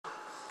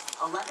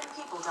11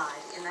 people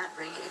died in that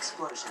rig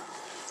explosion.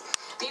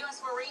 The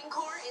U.S. Marine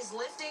Corps is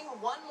lifting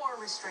one more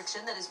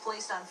restriction that is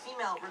placed on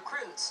female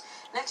recruits.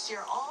 Next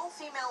year, all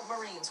female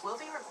Marines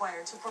will be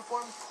required to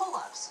perform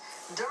pull-ups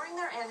during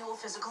their annual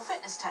physical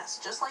fitness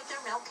test, just like their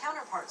male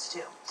counterparts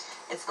do.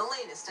 It's the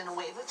latest in a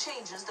wave of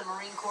changes the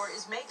Marine Corps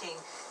is making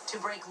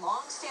to break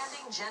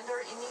long-standing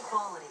gender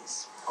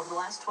inequalities. Over the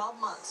last 12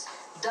 months,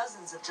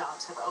 dozens of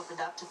jobs have opened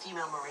up to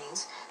female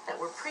Marines that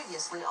were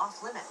previously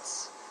off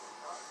limits.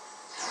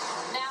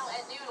 Now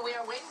at noon, we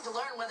are waiting to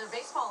learn whether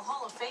Baseball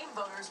Hall of Fame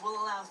voters will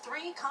allow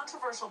 3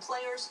 controversial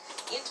players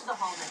into the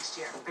Hall next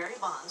year. Barry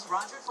Bonds,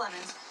 Roger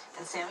Clemens,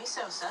 and Sammy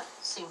Sosa,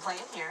 seen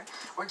playing here,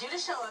 were due to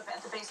show up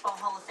at the Baseball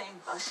Hall of Fame,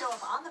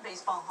 on the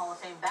Baseball Hall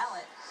of Fame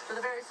ballot for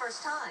the very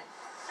first time.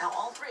 Now,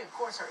 all 3, of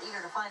course, are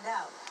eager to find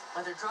out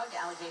whether drug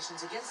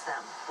allegations against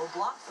them will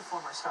block the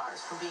former stars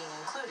from being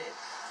included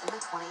in the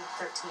 2013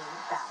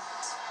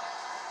 ballot.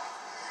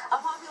 A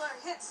popular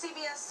hit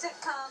CBS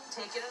sitcom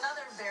taking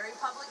another very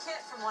public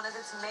hit from one of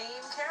its main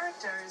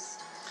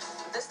characters.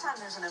 This time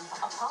there's an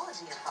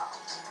apology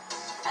involved.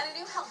 And a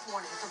new health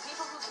warning for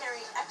people who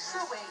carry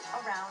extra weight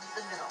around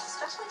the middle,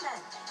 especially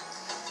men.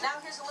 Now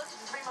here's a look at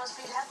the 3 most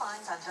viewed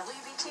headlines on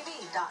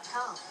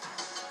WBTV.com.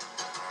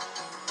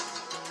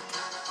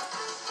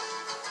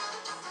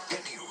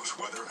 Get news,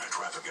 weather, and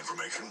traffic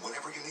information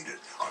whenever you need it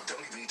on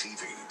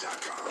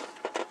WBTV.com.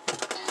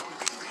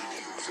 WBTV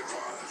News at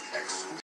 5.